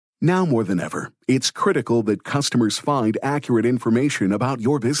Now more than ever, it's critical that customers find accurate information about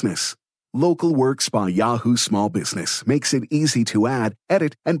your business. Local Works by Yahoo Small Business makes it easy to add,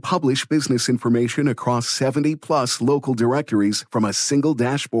 edit, and publish business information across 70-plus local directories from a single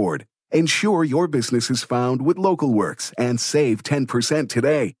dashboard. Ensure your business is found with Local Works and save 10%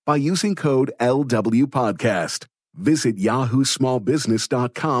 today by using code LWPodcast. Visit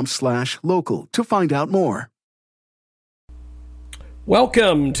yahoosmallbusiness.com/local to find out more.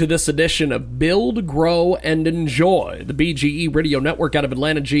 Welcome to this edition of Build, Grow, and Enjoy, the BGE Radio Network out of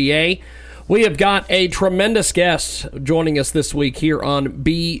Atlanta, GA. We have got a tremendous guest joining us this week here on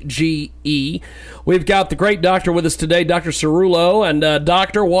BGE. We've got the great doctor with us today, Dr. Cerullo. And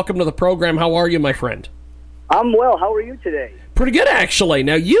Doctor, welcome to the program. How are you, my friend? I'm well. How are you today? Pretty good, actually.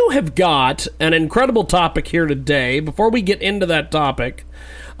 Now, you have got an incredible topic here today. Before we get into that topic,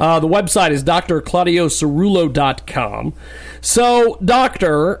 the website is drclaudiocerullo.com. So,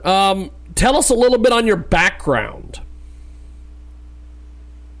 Doctor, tell us a little bit on your background.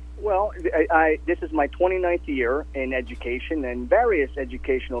 Well, this is my 29th year in education and various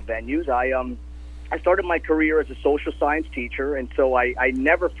educational venues. I started my career as a social science teacher, and so I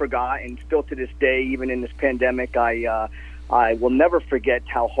never forgot, and still to this day, even in this pandemic, I will never forget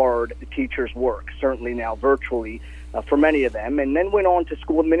how hard the teachers work, certainly now virtually, for many of them, and then went on to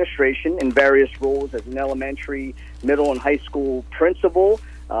school administration in various roles as an elementary, middle, and high school principal,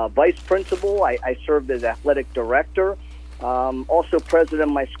 vice principal. I served as athletic director, also president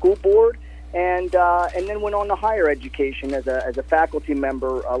of my school board, and then went on to higher education as a faculty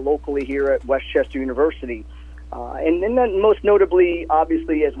member locally here at Westchester University. And then most notably,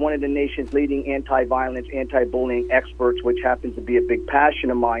 obviously, as one of the nation's leading anti-violence, anti-bullying experts, which happens to be a big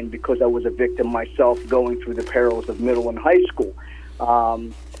passion of mine because I was a victim myself going through the perils of middle and high school.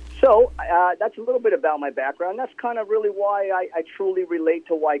 So that's a little bit about my background. That's kind of really why I truly relate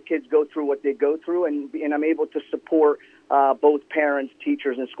to why kids go through what they go through, and I'm able to support both parents,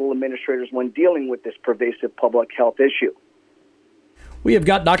 teachers, and school administrators when dealing with this pervasive public health issue. We have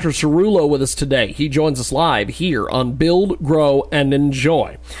got Dr. Cerullo with us today. He joins us live here on Build, Grow, and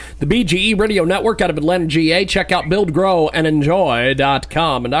Enjoy. The BGE Radio Network out of Atlanta, GA. Check out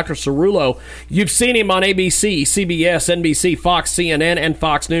buildgrowandenjoy.com. And Dr. Cerullo, you've seen him on ABC, CBS, NBC, Fox, CNN, and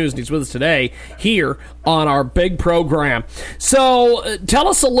Fox News, and he's with us today here on our big program. So tell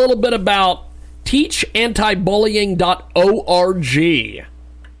us a little bit about teachantibullying.org.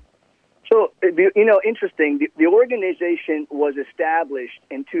 So, interesting, the organization was established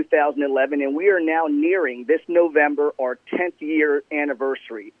in 2011, and we are now nearing this November our 10th year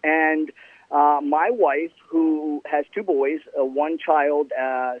anniversary. And my wife, who has two boys, one child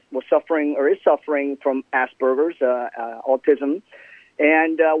was suffering or is suffering from Asperger's, autism.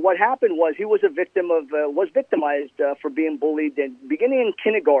 And what happened was he was victimized for being bullied beginning in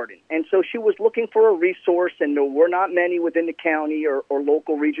kindergarten. And so she was looking for a resource, and there were not many within the county or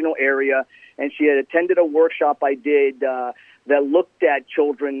local regional area. And she had attended a workshop I did that looked at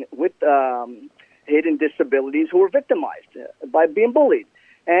children with hidden disabilities who were victimized by being bullied.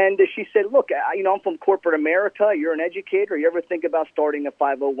 And she said, look, I'm from corporate America. You're an educator. You ever think about starting a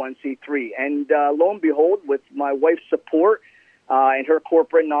 501c3? And lo and behold, with my wife's support, and her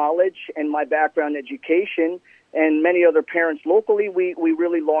corporate knowledge and my background in education and many other parents locally, we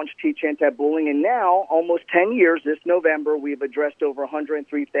really launched Teach Anti-Bullying. And now, almost 10 years this November, we've addressed over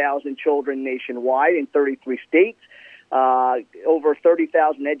 103,000 children nationwide in 33 states, over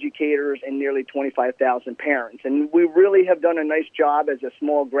 30,000 educators, and nearly 25,000 parents. And we really have done a nice job as a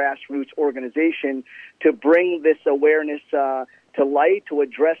small grassroots organization to bring this awareness to light, to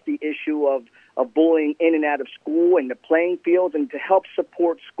address the issue of bullying in and out of school and the playing fields, and to help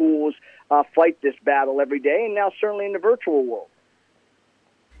support schools fight this battle every day, and now certainly in the virtual world.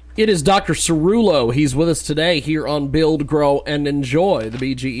 It is Dr. Cerullo. He's with us today here on Build, Grow, and Enjoy, the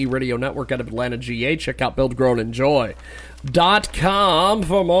BGE Radio Network out of Atlanta, GA. Check out buildgrowandenjoy.com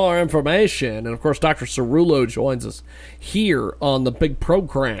for more information. And, of course, Dr. Cerullo joins us here on the big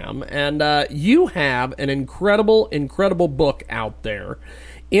program. And you have an incredible, incredible book out there,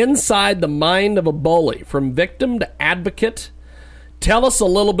 Inside the Mind of a Bully, From Victim to Advocate. Tell us a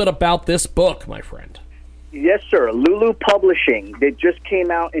little bit about this book, my friend. Yes, sir. Lulu Publishing. It just came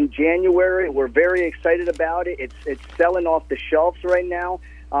out in January. We're very excited about it. It's selling off the shelves right now.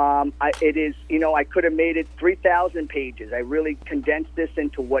 It is, I could have made it 3,000 pages. I really condensed this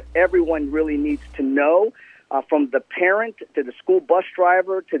into what everyone really needs to know, from the parent to the school bus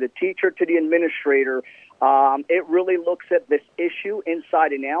driver to the teacher to the administrator. It really looks at this issue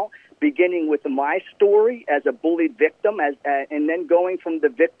inside and out, beginning with my story as a bullied victim, and then going from the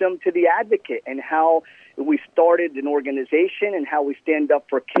victim to the advocate, and how we started an organization and how we stand up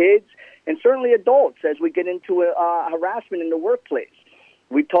for kids and certainly adults as we get into harassment in the workplace.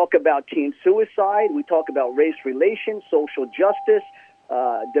 We talk about teen suicide. We talk about race relations, social justice,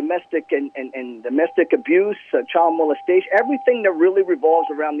 domestic and domestic abuse, child molestation, everything that really revolves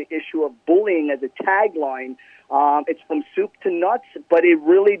around the issue of bullying as a tagline. It's from soup to nuts, but it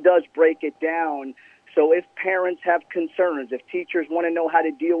really does break it down. So if parents have concerns, if teachers want to know how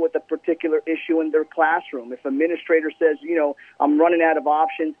to deal with a particular issue in their classroom, if administrator says, I'm running out of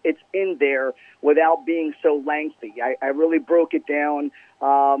options, it's in there without being so lengthy. I really broke it down.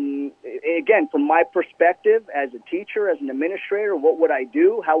 Again, from my perspective as a teacher, as an administrator, what would I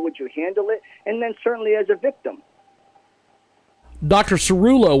do? How would you handle it? And then certainly as a victim. Dr.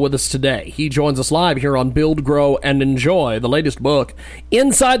 Cerullo with us today. He joins us live here on Build, Grow, and Enjoy, the latest book,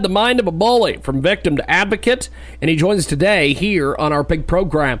 Inside the Mind of a Bully, From Victim to Advocate, and he joins us today here on our big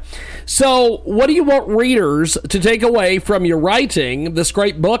program. So what do you want readers to take away from your writing this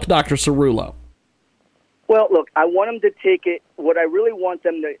great book, Dr. Cerullo? Well, look, I want them to take it. What I really want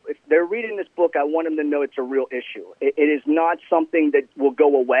them to, if they're reading this book, I want them to know it's a real issue. It is not something that will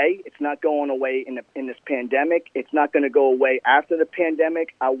go away. It's not going away in this pandemic. It's not going to go away after the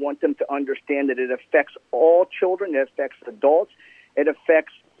pandemic. I want them to understand that it affects all children. It affects adults. It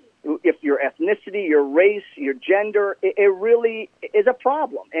affects if your ethnicity, your race, your gender. It really is a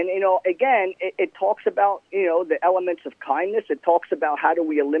problem. And, again, it talks about, the elements of kindness. It talks about how do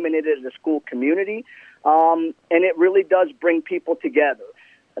we eliminate it as a school community. And it really does bring people together.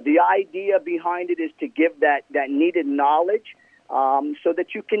 The idea behind it is to give that needed knowledge so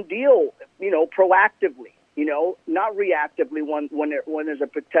that you can deal, proactively, not reactively when there's a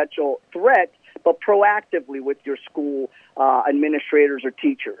potential threat, but proactively with your school administrators or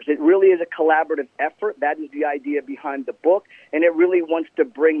teachers. It really is a collaborative effort. That is the idea behind the book, and it really wants to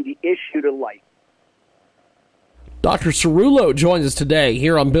bring the issue to light. Dr. Cerullo joins us today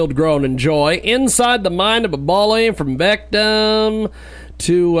here on Build, Grow, and Enjoy, Inside the Mind of a Bully, From Victim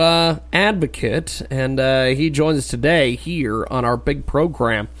to Advocate, and he joins us today here on our big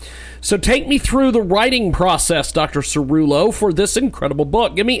program. So take me through the writing process, Dr. Cerullo, for this incredible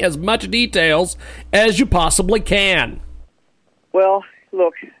book. Give me as much details as you possibly can. Well,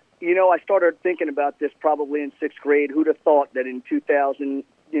 look, I started thinking about this probably in sixth grade. Who'd have thought that in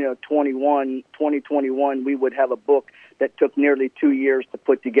 2021, we would have a book that took nearly 2 years to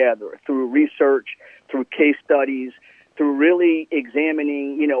put together through research, through case studies, through really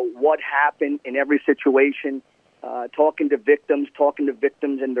examining, what happened in every situation, talking to victims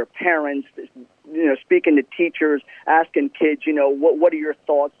and their parents, speaking to teachers, asking kids, what are your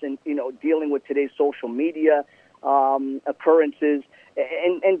thoughts and, dealing with today's social media occurrences,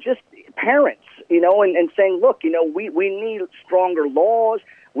 and just parents, and saying, look, we need stronger laws.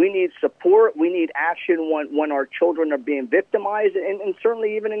 We need support. We need action when our children are being victimized, and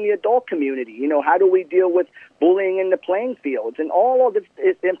certainly even in the adult community. How do we deal with bullying in the playing fields? And all of this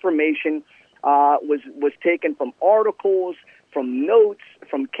information was taken from articles, from notes,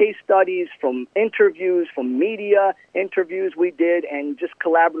 from case studies, from interviews, from media interviews we did, and just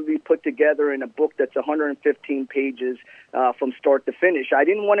collaboratively put together in a book that's 115 pages from start to finish. I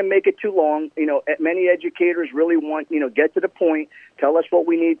didn't want to make it too long. Many educators really want, get to the point, tell us what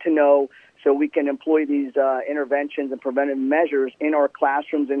we need to know so we can employ these interventions and preventive measures in our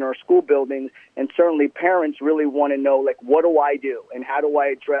classrooms, in our school buildings. And certainly parents really want to know, what do I do and how do I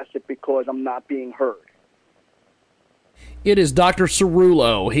address it because I'm not being heard? It is Dr.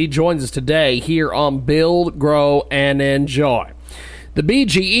 Cerullo. He joins us today here on Build, Grow, and Enjoy. The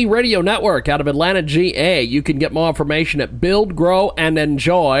BGE Radio Network out of Atlanta, GA. You can get more information at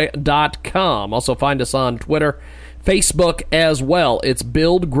buildgrowandenjoy.com. Also find us on Twitter, Facebook as well. It's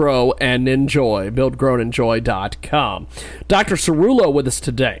Build, Grow, and Enjoy. buildgrowandenjoy.com. Dr. Cerullo with us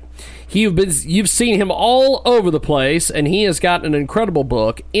today. You've seen him all over the place, and he has got an incredible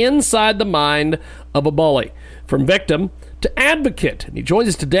book, Inside the Mind of a Bully, From Victim to Advocate. And he joins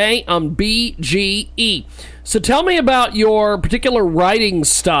us today on BGE. So tell me about your particular writing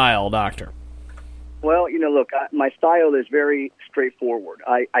style, Doctor. Well, look, my style is very straightforward.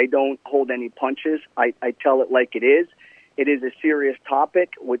 I don't hold any punches. I tell it like it is. It is a serious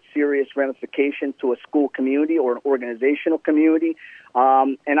topic with serious ramifications to a school community or an organizational community.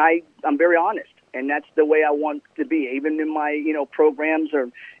 And I'm very honest. And that's the way I want to be. Even in my, programs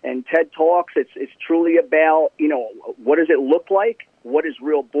and TED Talks, it's truly about, what does it look like? What is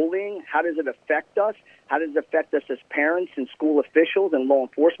real bullying? How does it affect us? How does it affect us as parents and school officials and law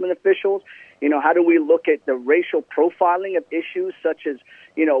enforcement officials? How do we look at the racial profiling of issues such as,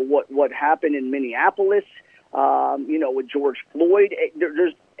 what happened in Minneapolis, with George Floyd?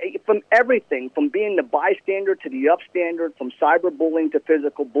 There's from everything, from being the bystander to the upstander, from cyberbullying to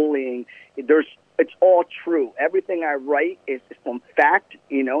physical bullying, it's all true. Everything I write is from fact,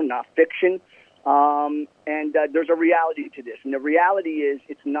 not fiction. And there's a reality to this. And the reality is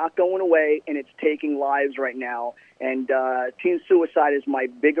it's not going away, and it's taking lives right now. And teen suicide is my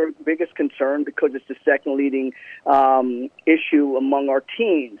biggest concern because it's the second leading issue among our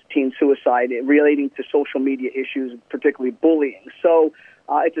teens, teen suicide, relating to social media issues, particularly bullying. So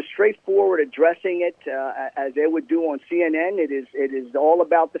it's a straightforward addressing it, as they would do on CNN. It is all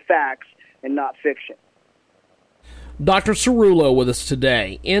about the facts and not fiction. Dr. Cerullo with us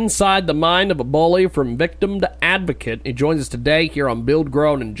today, inside the mind of a bully from victim to advocate. He joins us today here on Build,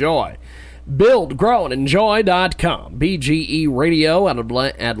 Grow, and Enjoy. BuildGrowAndEnjoy.com, BGE Radio out of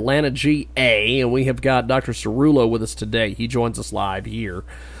Atlanta, GA, and we have got Dr. Cerullo with us today. He joins us live here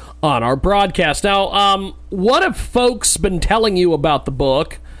on our broadcast. Now, what have folks been telling you about the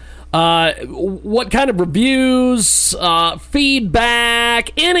book? What kind of reviews,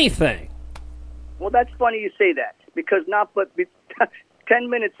 feedback, anything? Well, that's funny you say that, because 10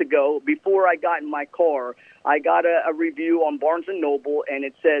 minutes ago, before I got in my car, I got a review on Barnes & Noble, and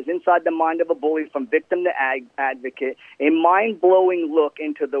it says, Inside the Mind of a Bully from Victim to Advocate, a mind-blowing look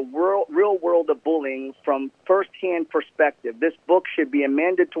into the real world of bullying from first-hand perspective. This book should be a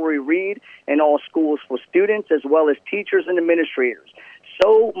mandatory read in all schools for students as well as teachers and administrators.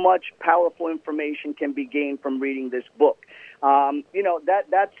 So much powerful information can be gained from reading this book.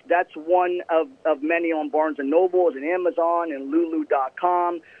 That's one of many on Barnes & Noble and Amazon and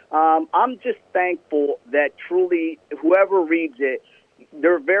Lulu.com. I'm just thankful that truly whoever reads it,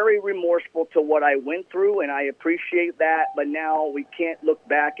 they're very remorseful to what I went through, and I appreciate that. But now we can't look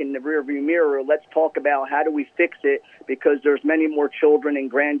back in the rearview mirror. Let's talk about how do we fix it, because there's many more children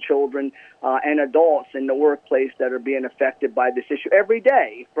and grandchildren and adults in the workplace that are being affected by this issue every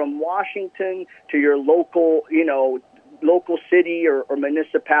day, from Washington to your local city or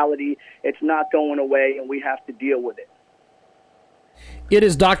municipality. It's not going away, and we have to deal with it. It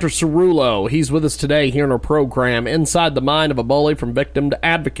is Dr. Cerullo. He's with us today here in our program, Inside the Mind of a Bully from Victim to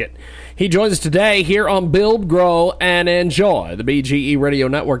Advocate. He joins us today here on Build, Grow, and Enjoy, the BGE Radio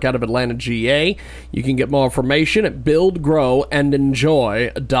Network out of Atlanta, GA. You can get more information at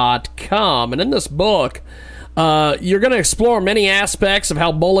buildgrowandenjoy.com. And in this book, you're going to explore many aspects of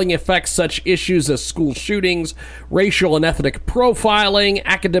how bullying affects such issues as school shootings, racial and ethnic profiling,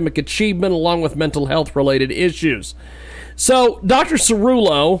 academic achievement, along with mental health-related issues. So, Dr.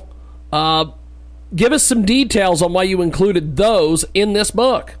 Cerullo, give us some details on why you included those in this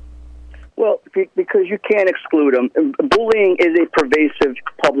book. Well, because you can't exclude them. Bullying is a pervasive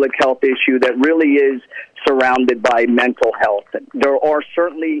public health issue that really is surrounded by mental health. There are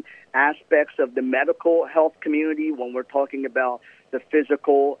certainly aspects of the medical health community when we're talking about the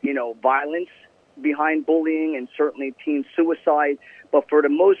physical, violence behind bullying and certainly teen suicide. But for the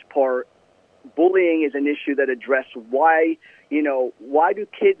most part, bullying is an issue that addresses why do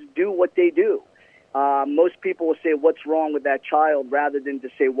kids do what they do? Most people will say, what's wrong with that child, rather than to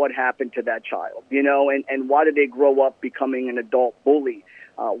say what happened to that child, and why did they grow up becoming an adult bully?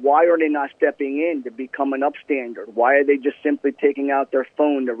 Why are they not stepping in to become an upstander? Why are they just simply taking out their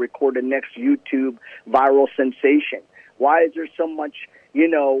phone to record the next YouTube viral sensation? Why is there so much,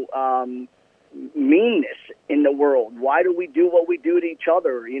 meanness in the world? Why do we do what we do to each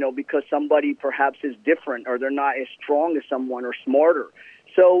other? Because somebody perhaps is different, or they're not as strong as someone or smarter.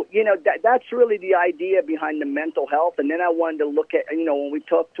 So, that's really the idea behind the mental health. And then I wanted to look at, when we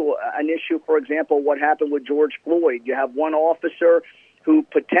talk to an issue, for example, what happened with George Floyd. You have one officer who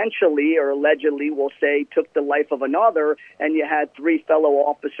potentially or allegedly, will say, took the life of another, and you had three fellow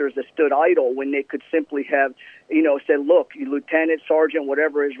officers that stood idle when they could simply have, said, look, you lieutenant, sergeant,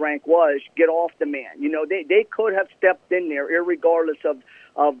 whatever his rank was, get off the man. They could have stepped in there, irregardless of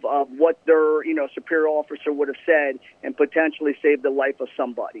what their, superior officer would have said, and potentially saved the life of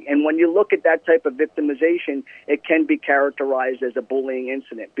somebody. And when you look at that type of victimization, it can be characterized as a bullying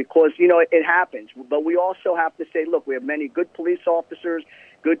incident because, it happens. But we also have to say, look, we have many good police officers,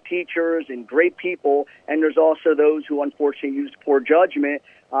 good teachers, and great people, and there's also those who unfortunately use poor judgment,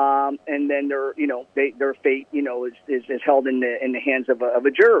 and then their fate, is held in the hands of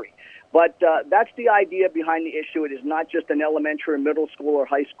a jury. But that's the idea behind the issue. It is not just an elementary, middle school, or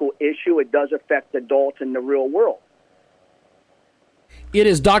high school issue. It does affect adults in the real world. It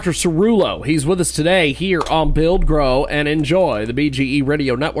is Dr. Cerullo. He's with us today here on Build, Grow, and Enjoy, the BGE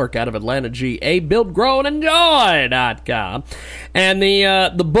Radio Network out of Atlanta, GA, BuildGrowAndEnjoy.com. And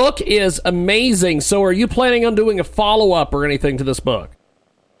the book is amazing. So are you planning on doing a follow-up or anything to this book?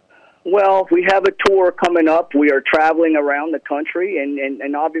 Well, we have a tour coming up. We are traveling around the country,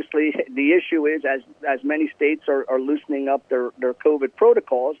 and obviously the issue is as many states are loosening up their COVID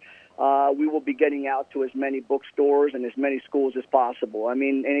protocols, we will be getting out to as many bookstores and as many schools as possible. I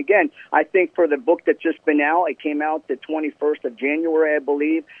mean, and again, I think for the book that's just been out, it came out the 21st of January, I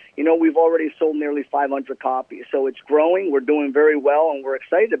believe. We've already sold nearly 500 copies. So it's growing. We're doing very well, and we're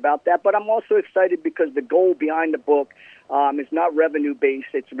excited about that. But I'm also excited because the goal behind the book is not revenue-based.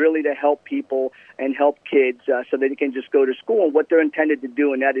 It's really to help people and help kids so that they can just go to school and what they're intended to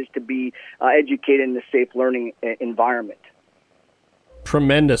do, and that is to be educated in a safe learning environment.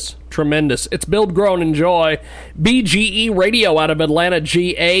 Tremendous. It's Build, Grow, and Enjoy. BGE Radio out of Atlanta,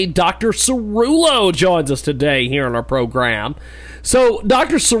 GA. Dr. Cerullo joins us today here on our program. So,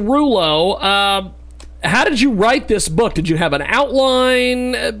 Dr. Cerullo, how did you write this book? Did you have an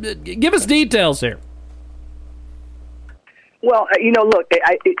outline? Give us details here. Well, look,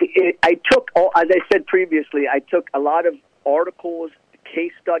 I took, as I said previously, I took a lot of articles,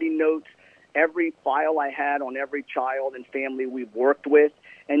 case study notes, every file I had on every child and family we've worked with,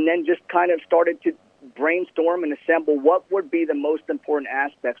 and then just kind of started to brainstorm and assemble what would be the most important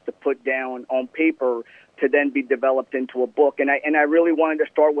aspects to put down on paper to then be developed into a book. And I really wanted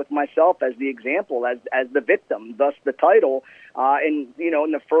to start with myself as the example, as the victim, thus the title. And,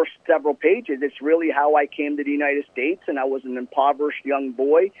 in the first several pages, it's really how I came to the United States, and I was an impoverished young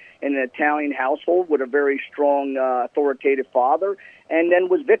boy in an Italian household with a very strong, authoritative father, and then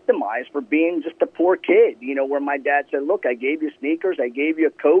was victimized for being just a poor kid, where my dad said, look, I gave you sneakers, I gave you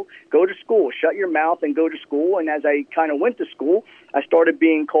a coat, go to school, shut your mouth and go to school. And as I kind of went to school, I started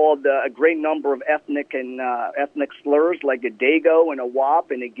being called a great number of ethnic slurs like a dago and a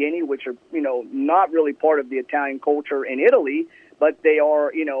wop and a guinea, which are, not really part of the Italian culture in Italy, but they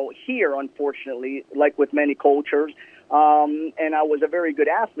are, here, unfortunately, like with many cultures. And I was a very good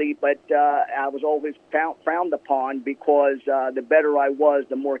athlete, but I was always frowned upon because the better I was,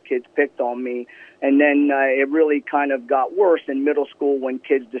 the more kids picked on me. And then it really kind of got worse in middle school when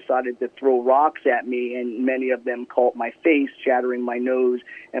kids decided to throw rocks at me, and many of them caught my face, shattering my nose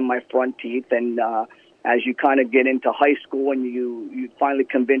and my front teeth. And as you kind of get into high school and you finally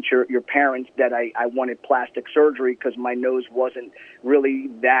convince your parents that I wanted plastic surgery because my nose wasn't really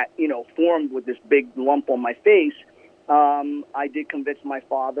that, formed with this big lump on my face, I did convince my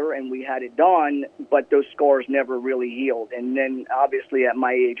father, and we had it done, but those scars never really healed. And then, obviously, at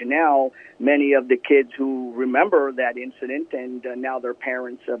my age now, many of the kids who remember that incident and now they're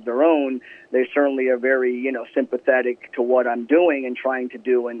parents of their own, they certainly are very, sympathetic to what I'm doing and trying to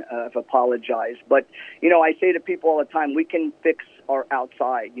do and have apologized. But, I say to people all the time, we can fix our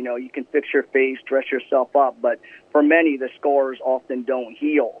outside. You can fix your face, dress yourself up, but for many, the scars often don't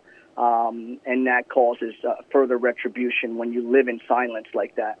heal. And that causes further retribution when you live in silence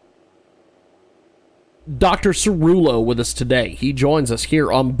like that. Dr. Cerullo with us today. He joins us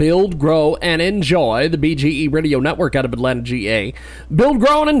here on Build, Grow, and Enjoy, the BGE Radio Network out of Atlanta, GA.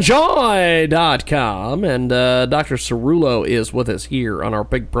 BuildGrowAndEnjoy.com. And Dr. Cerullo is with us here on our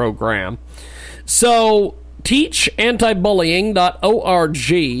big program. So,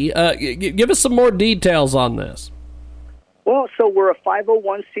 teachandibullying.org. Give us some more details on this. Well, so we're a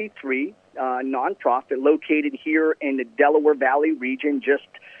 501c3 nonprofit located here in the Delaware Valley region, just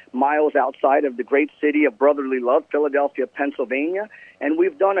miles outside of the great city of brotherly love, Philadelphia, Pennsylvania. And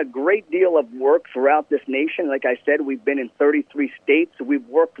we've done a great deal of work throughout this nation. Like I said, we've been in 33 states. We've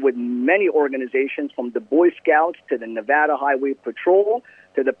worked with many organizations, from the Boy Scouts to the Nevada Highway Patrol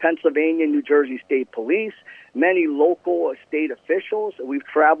to the Pennsylvania, New Jersey State Police, many local state officials. We've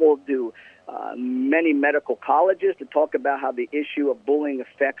traveled to many medical colleges to talk about how the issue of bullying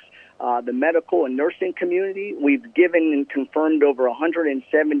affects the medical and nursing community. We've given and confirmed over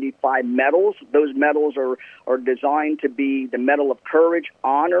 175 medals. Those medals are designed to be the Medal of Courage,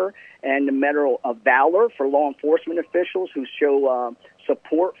 Honor, and the Medal of Valor for law enforcement officials who show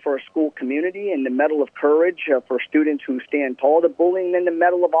support for a school community, and the Medal of Courage for students who stand tall to bullying, and the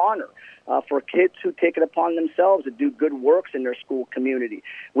Medal of Honor for kids who take it upon themselves to do good works in their school community.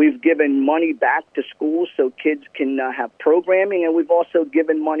 We've given money back to schools so kids can have programming, and we've also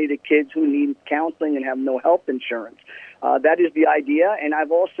given money to kids who need counseling and have no health insurance. That is the idea, and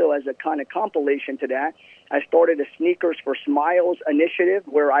I've also, as a kind of compilation to that, I started a Sneakers for Smiles initiative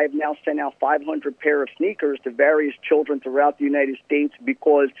where I've now sent out 500 pair of sneakers to various children throughout the United States,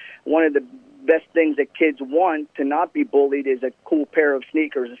 because one of the best things that kids want to not be bullied is a cool pair of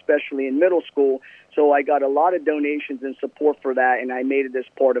sneakers, especially in middle school. So I got a lot of donations and support for that, and I made it as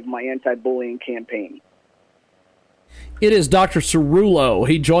part of my anti-bullying campaign. It is Dr. Cerullo.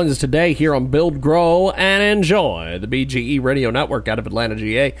 He joins us today here on Build, Grow, and Enjoy, the BGE Radio Network out of Atlanta,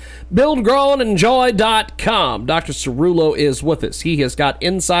 GA. BuildGrowAndEnjoy.com. Dr. Cerullo is with us. He has got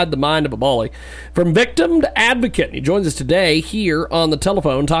inside the mind of a bully, from victim to advocate. He joins us today here on the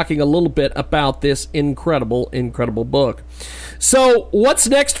telephone talking a little bit about this incredible, incredible book. So what's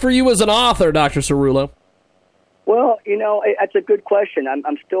next for you as an author, Dr. Cerullo? Well, that's a good question.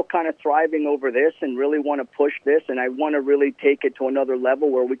 I'm still kind of thriving over this and really want to push this, and I want to really take it to another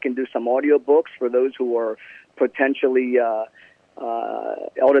level where we can do some audiobooks for those who are potentially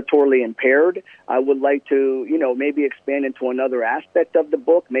auditorily impaired. I would like to, maybe expand into another aspect of the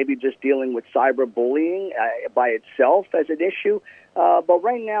book, maybe just dealing with cyberbullying by itself as an issue. But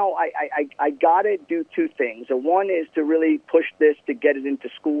right now, I got to do two things. One is to really push this to get it into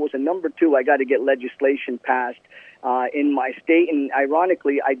schools. And number two, I got to get legislation passed in my state. And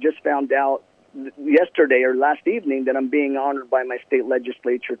ironically, I just found out yesterday or last evening that I'm being honored by my state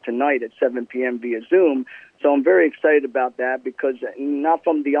legislature tonight at 7 p.m. via Zoom. So I'm very excited about that, because not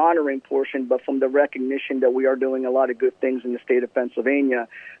from the honoring portion, but from the recognition that we are doing a lot of good things in the state of Pennsylvania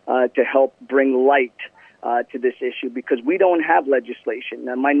to help bring light to this issue, because we don't have legislation.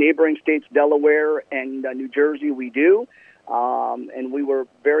 Now, my neighboring states, Delaware and New Jersey, we do, and we were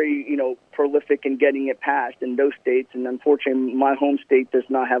very, prolific in getting it passed in those states. And unfortunately, my home state does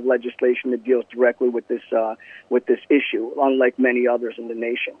not have legislation that deals directly with this issue, unlike many others in the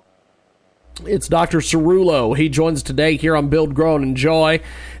nation. It's Dr. Cerullo. He joins today here on Build, Grow, and Enjoy.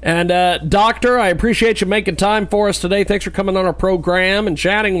 And, Doctor, I appreciate you making time for us today. Thanks for coming on our program and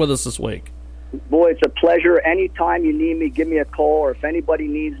chatting with us this week. Boy, it's a pleasure. Anytime you need me, give me a call, or if anybody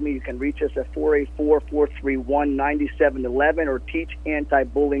needs me, you can reach us at 484-431-9711 or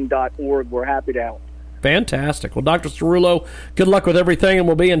teachantibullying.org. We're happy to help. Fantastic. Well, Dr. Cerullo, good luck with everything, and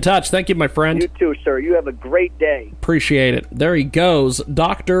we'll be in touch. Thank you, my friend. You too, sir. You have a great day. Appreciate it. There he goes,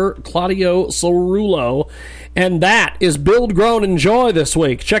 Dr. Claudio Cerullo. And that is Build, Grow, and Enjoy this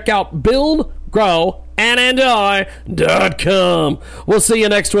week. Check out BuildGrowAndEnjoy.com. We'll see you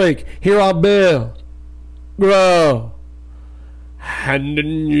next week here on Build, Grow, and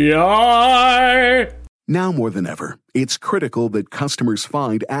Enjoy. Now more than ever, it's critical that customers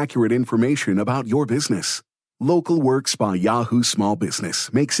find accurate information about your business. Local Works by Yahoo Small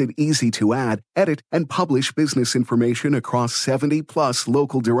Business makes it easy to add, edit, and publish business information across 70-plus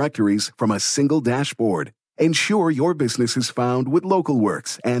local directories from a single dashboard. Ensure your business is found with Local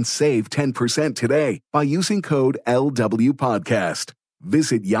Works and save 10% today by using code LWPodcast.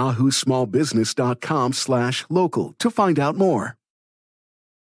 Visit yahoosmallbusiness.com/local to find out more.